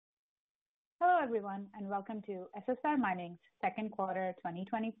everyone, and welcome to SSR Mining's second quarter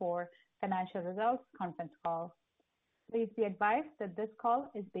 2024 financial results conference call. Please be advised that this call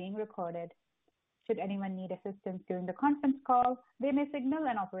is being recorded. Should anyone need assistance during the conference call, they may signal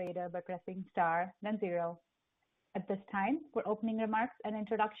an operator by pressing star, then zero. At this time, for opening remarks and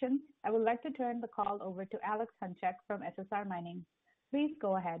introductions, I would like to turn the call over to Alex Hunchak from SSR Mining. Please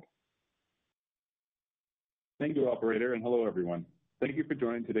go ahead. Thank you, operator, and hello, everyone. Thank you for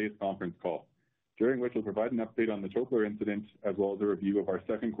joining today's conference call, during which we'll provide an update on the Çöpler incident as well as a review of our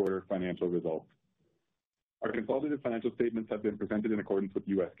second quarter financial results. Our consolidated financial statements have been presented in accordance with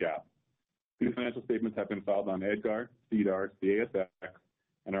U.S. GAAP. These financial statements have been filed on EDGAR, SEDAR, the ASX,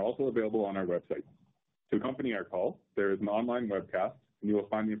 and are also available on our website. To accompany our call, there is an online webcast, and you will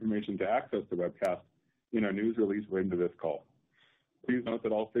find the information to access the webcast in our news release relating to this call. Please note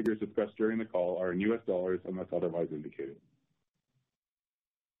that all figures discussed during the call are in U.S. dollars unless otherwise indicated.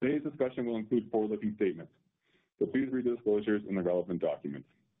 Today's discussion will include forward-looking statements, so please read the disclosures in the relevant documents.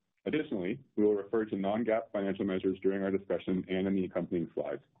 Additionally, we will refer to non-GAAP financial measures during our discussion and in the accompanying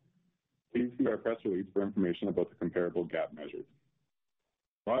slides. Please see our press release for information about the comparable GAAP measures.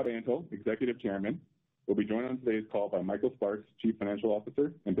 Rod Antal, Executive Chairman, will be joined on today's call by Michael Sparks, Chief Financial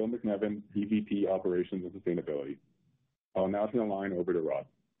Officer, and Bill McNevin, EVP Operations and Sustainability. I'll now turn the line over to Rod.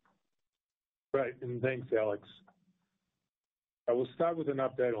 Great, and thanks, Alex. I will start with an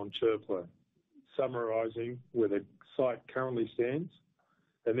update on Çöpler, summarising where the site currently stands,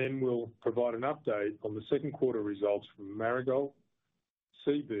 and then we'll provide an update on the second quarter results from Marigold,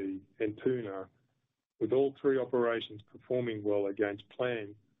 CB, and Puna, with all three operations performing well against plan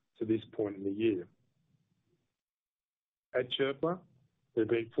to this point in the year. At Çöpler, there have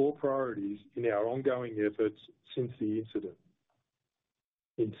been four priorities in our ongoing efforts since the incident.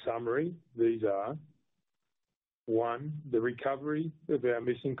 In summary, these are: 1, the recovery of our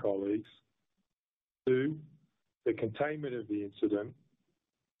missing colleagues; 2, the containment of the incident;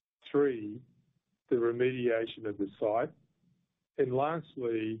 3, the remediation of the site; and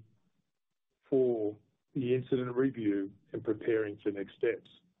lastly, 4, the incident review and preparing for next steps.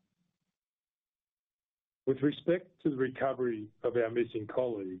 With respect to the recovery of our missing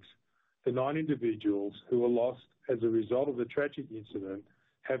colleagues, the 9 individuals who were lost as a result of the tragic incident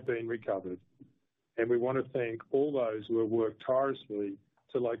have been recovered, and we want to thank all those who have worked tirelessly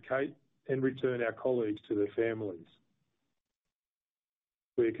to locate and return our colleagues to their families.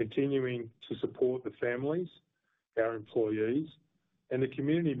 We are continuing to support the families, our employees, and the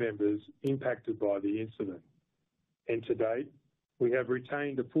community members impacted by the incident. And to date, we have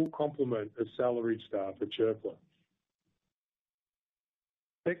retained a full complement of salaried staff at Çöpler.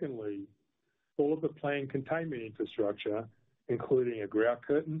 Secondly, all of the planned containment infrastructure, including a grout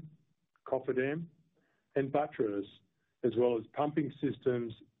curtain, cofferdam, and buttress, as well as pumping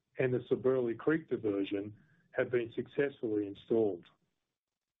systems and the Sabırlı Creek diversion, have been successfully installed.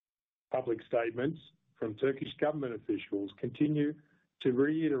 Public statements from Turkish government officials continue to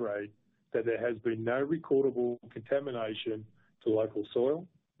reiterate that there has been no recordable contamination to local soil,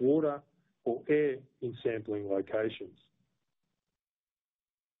 water, or air in sampling locations.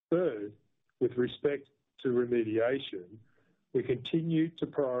 Third, with respect to remediation, we continue to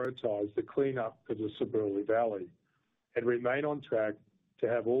prioritise the cleanup of the Sabırlı Valley and remain on track to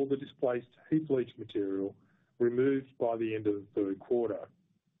have all the displaced heap leach material removed by the end of the third quarter.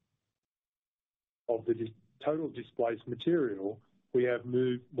 Of the total displaced material, we have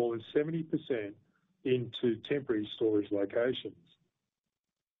moved more than 70% into temporary storage locations.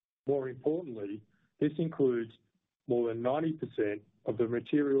 More importantly, this includes more than 90% of the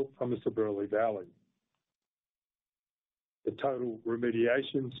material from the Sabırlı Valley. The total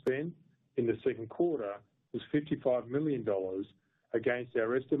remediation spend in the second quarter was $55 million against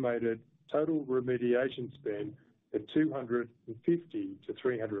our estimated total remediation spend of $250 to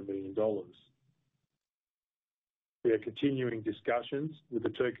 $300 million. We are continuing discussions with the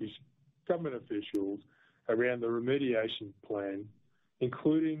Turkish government officials around the remediation plan,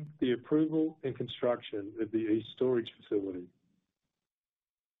 including the approval and construction of the East Storage Facility.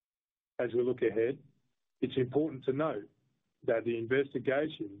 As we look ahead, it's important to note that the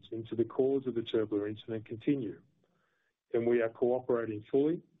investigations into the cause of the Çöpler incident continue, and we are cooperating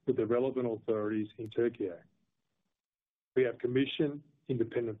fully with the relevant authorities in Turkey. We have commissioned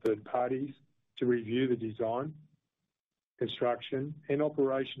independent third parties to review the design, construction, and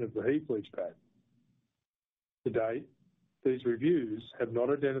operation of the heap leach pad. To date, these reviews have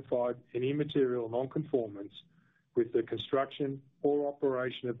not identified any material non-conformance with the construction or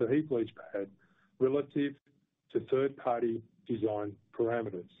operation of the heap leach pad relative to third-party design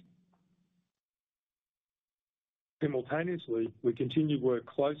parameters. Simultaneously, we continue to work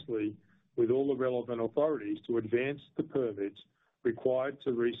closely with all the relevant authorities to advance the permits required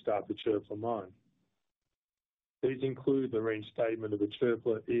to restart the Çöpler mine. These include the reinstatement of the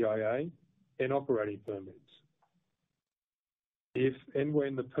Çöpler EIA and operating permits. If and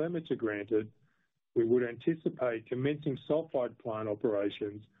when the permits are granted, we would anticipate commencing sulphide plant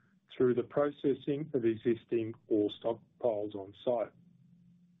operations through the processing of existing ore stockpiles on site.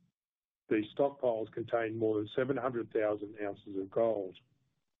 These stockpiles contain more than 700,000 ounces of gold.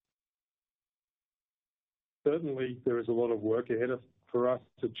 Certainly, there is a lot of work ahead for us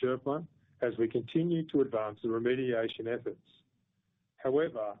at Çöpler as we continue to advance the remediation efforts.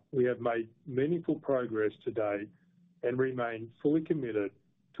 However, we have made meaningful progress today and remain fully committed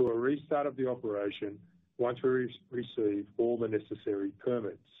to a restart of the operation once we receive all the necessary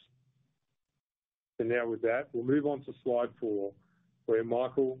permits. And now with that, we'll move on to slide 4, where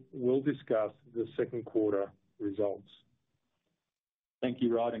Michael will discuss the second quarter results. Thank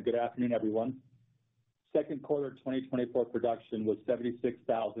you, Rod, and good afternoon, everyone. Second quarter 2024 production was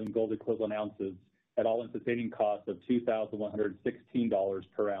 76,000 gold equivalent ounces at all-in sustaining costs of $2,116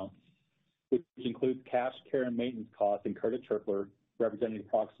 per ounce, which includes cash care and maintenance costs incurred at Çöpler, representing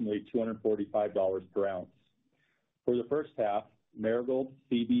approximately $245 per ounce. For the first half, Marigold,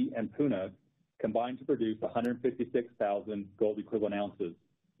 Seabee, and Puna combined to produce 156,000 gold equivalent ounces,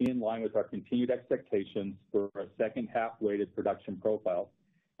 in line with our continued expectations for a second-half weighted production profile,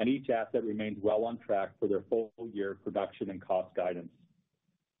 and each asset remains well on track for their full-year production and cost guidance.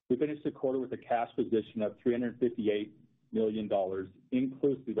 We finished the quarter with a cash position of $358 million,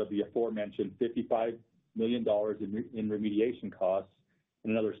 inclusive of the aforementioned $55 million in remediation costs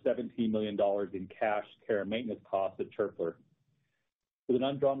and another $17 million in cash care and maintenance costs at Çöpler. With an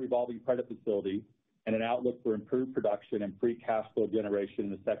undrawn revolving credit facility and an outlook for improved production and free cash flow generation in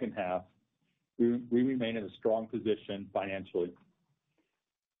the second half, we remain in a strong position financially.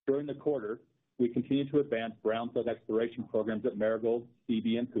 During the quarter, we continue to advance brownfield exploration programs at Marigold,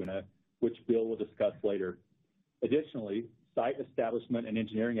 Seabee, and Puna, which Bill will discuss later. Additionally, site establishment and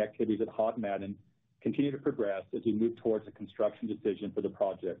engineering activities at Hod Maden continue to progress as we move towards a construction decision for the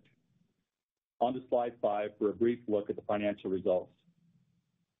project. On to slide 5 for a brief look at the financial results.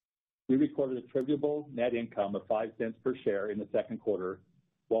 We recorded attributable net income of 5 cents per share in the second quarter,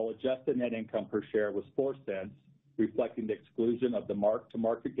 while adjusted net income per share was 4 cents, reflecting the exclusion of the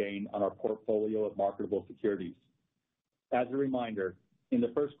mark-to-market gain on our portfolio of marketable securities. As a reminder, in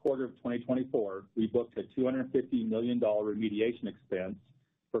the first quarter of 2024, we booked a $250 million remediation expense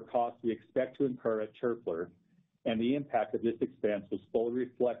for costs we expect to incur at Çöpler, and the impact of this expense was fully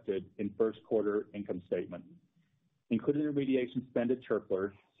reflected in first quarter income statement. Including the remediation spend at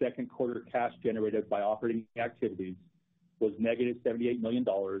Çöpler, second quarter cash generated by operating activities was negative $78 million,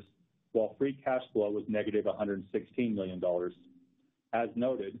 while free cash flow was negative $116 million. As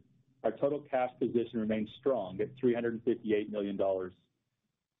noted, our total cash position remains strong at $358 million.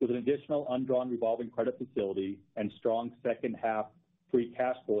 With an additional undrawn revolving credit facility and strong second half free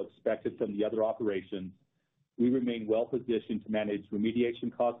cash flow expected from the other operations, we remain well positioned to manage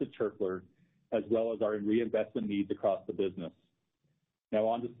remediation costs at Çöpler, as well as our reinvestment needs across the business. Now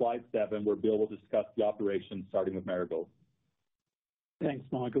on to slide 7, where Bill will discuss the operations, starting with Marigold. Thanks,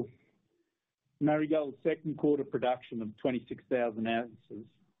 Michael. Marigold's second quarter production of 26,000 ounces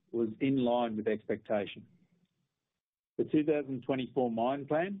was in line with expectation. The 2024 mine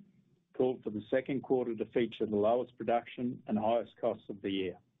plan called for the second quarter to feature the lowest production and highest costs of the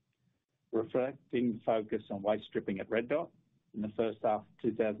year, reflecting the focus on waste stripping at Red Dot in the first half of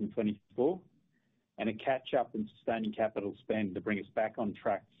 2024, and a catch-up in sustaining capital spend to bring us back on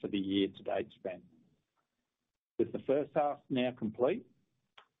track for the year-to-date spend. With the first half now complete,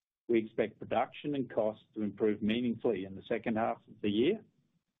 we expect production and costs to improve meaningfully in the second half of the year,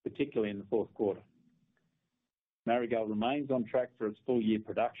 particularly in the fourth quarter. Marigold remains on track for its full-year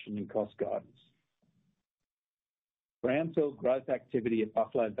production and cost guidance. Brownfield growth activity at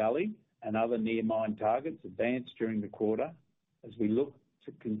Buffalo Valley and other near-mine targets advanced during the quarter as we look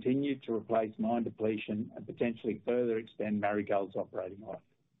to continue to replace mine depletion and potentially further extend Marigold's operating life.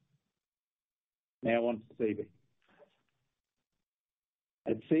 Now on to Seabee.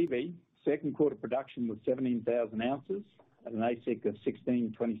 At Seabee, second quarter production was 17,000 ounces at an AISC of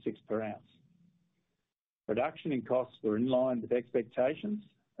 $1,626 per ounce. Production and costs were in line with expectations,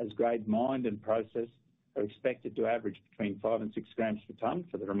 as grade mined and processed are expected to average between 5 and 6 grams per tonne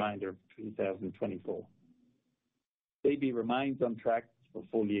for the remainder of 2024. Seabee remains on track for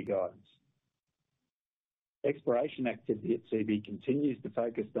full-year guidance. Exploration activity at Seabee continues to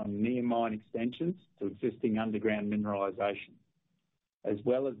focus on near-mine extensions to existing underground mineralisation, as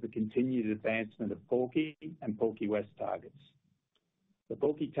well as the continued advancement of Porky and Porky West targets. The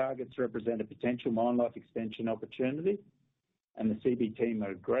Bulky targets represent a potential mine life extension opportunity, and the CB team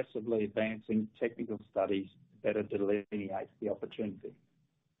are aggressively advancing technical studies to better delineate the opportunity.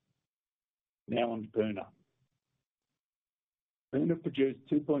 Now on to Puna. Puna produced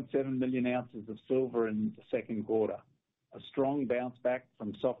 2.7 million ounces of silver in the second quarter, a strong bounce back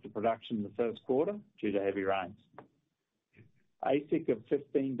from softer production in the first quarter due to heavy rains. AISC of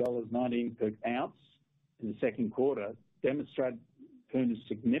 $15.19 per ounce in the second quarter demonstrated Puna's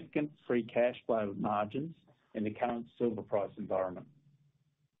significant free cash flow margins in the current silver price environment.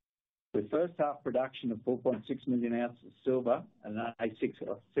 With first half production of 4.6 million ounces of silver and an AISC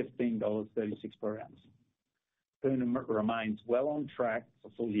of $15.36 per ounce, Puna remains well on track for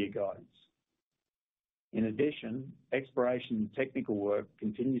full year guidance. In addition, exploration and technical work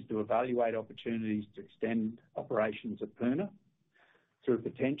continues to evaluate opportunities to extend operations at Puna through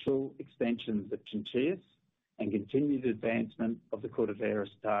potential extensions at Chinchillas and continued advancement of the Cortaderas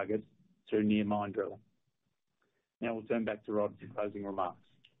target through near mine drilling. Now we'll turn back to Rod for closing remarks.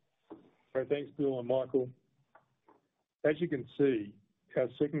 All right, thanks, Bill and Michael. As you can see, our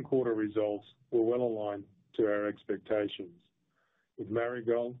second quarter results were well aligned to our expectations, with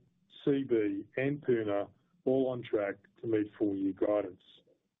Marigold, CB and Puna all on track to meet full year guidance.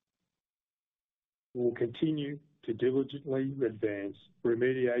 We will continue to diligently advance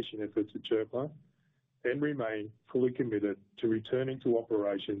remediation efforts at Çöpler and remain fully committed to returning to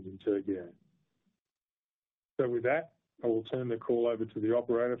operations in Turkey. So with that, I will turn the call over to the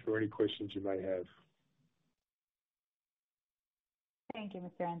operator for any questions you may have. Thank you,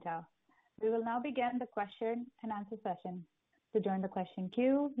 Mr. Antal. We will now begin the question and answer session. To join the question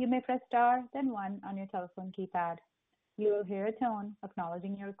queue, you may press star, then 1 on your telephone keypad. You will hear a tone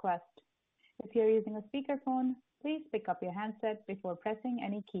acknowledging your request. If you're using a speakerphone, please pick up your handset before pressing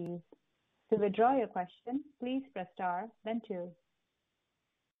any keys. To withdraw your question, please press star, then 2.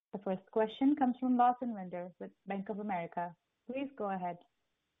 The first question comes from Lawson Winder with Bank of America. Please go ahead.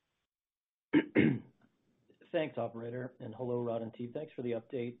 Thanks, operator, and hello, Rod and team. Thanks for the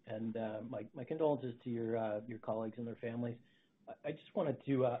update, and my condolences to your colleagues and their families. I just wanted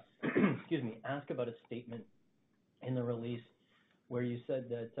to ask about a statement in the release where you said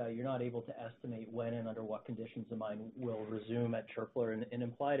that you're not able to estimate when and under what conditions the mine will resume at Çöpler, and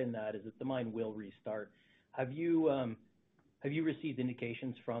implied in that is that the mine will restart. Have you received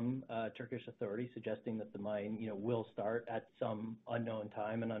indications from Turkish authorities suggesting that the mine, will start at some unknown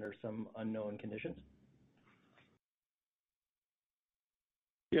time and under some unknown conditions?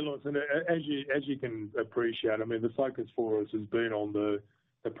 Yeah, Lawson, as you can appreciate, I mean, the focus for us has been on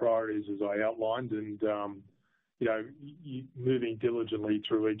the priorities as I outlined, and moving diligently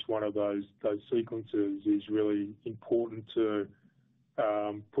through each one of those sequences is really important to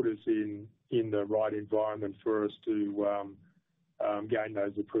put us in the right environment for us to gain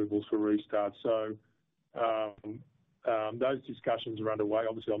those approvals for restart. So those discussions are underway.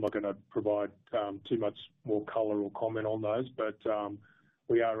 Obviously, I'm not going to provide too much more colour or comment on those, but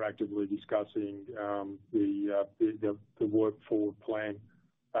we are actively discussing the work forward plan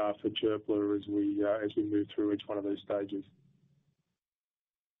for Çöpler as we move through each one of these stages.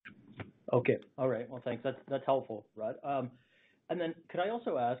 Okay. All right. Well, thanks. That's helpful, Rod. And then could I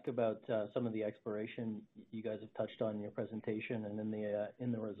also ask about some of the exploration you guys have touched on in your presentation and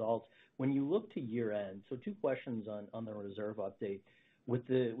in the results? When you look to year end, so 2 questions on the reserve update. With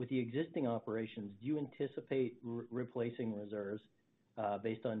the existing operations, do you anticipate replacing reserves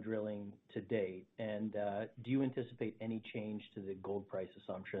based on drilling to date? And do you anticipate any change to the gold price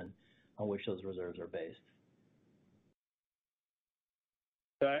assumption on which those reserves are based?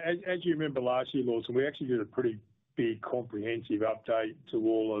 As you remember last year, Lawson, we actually did a pretty big comprehensive update to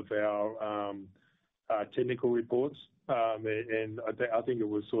all of our technical reports. And I think it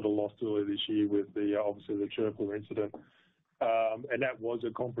was sort of lost earlier this year with obviously the Çöpler incident. And that was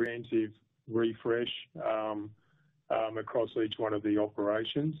a comprehensive refresh across each one of the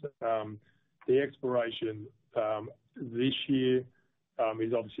operations. The exploration this year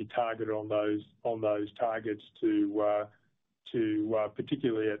is obviously targeted on those targets to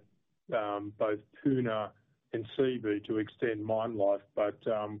particularly at both Puna and CB to extend mine life, but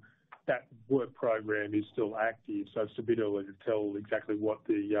that work program is still active, so it's a bit early to tell exactly what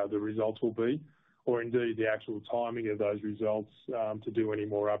the results will be, or indeed the actual timing of those results to do any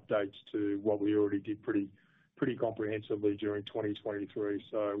more updates to what we already did pretty comprehensively during 2023.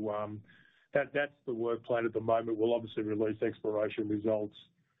 So that's the work plan at the moment. We'll obviously release exploration results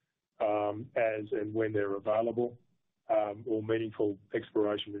as and when they're available, or meaningful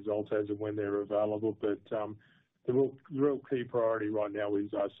exploration results as and when they're available. But the real key priority right now is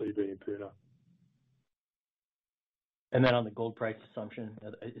CB and Puna. And then on the gold price assumption,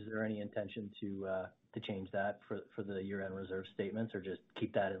 is there any intention to change that for the year-end reserve statements, or just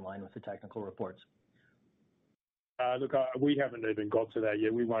keep that in line with the technical reports? Look, we haven't even got to that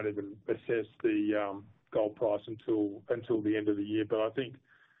yet. We won't even assess the gold price until the end of the year. But I think,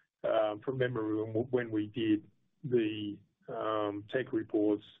 from memory, when we did the tech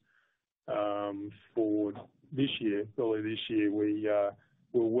reports for this year, early this year, we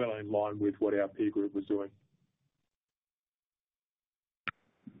were well in line with what our peer group was doing.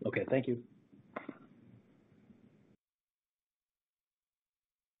 Okay, thank you.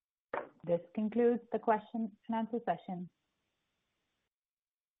 This concludes the question and answer session.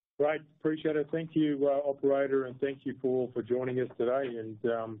 Great. Appreciate it. Thank you, operator, and thank you for joining us today. And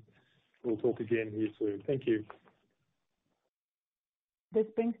we'll talk again here soon. Thank you. This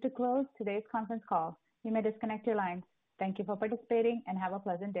brings to close today's conference call. You may disconnect your lines. Thank you for participating and have a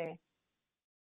pleasant day.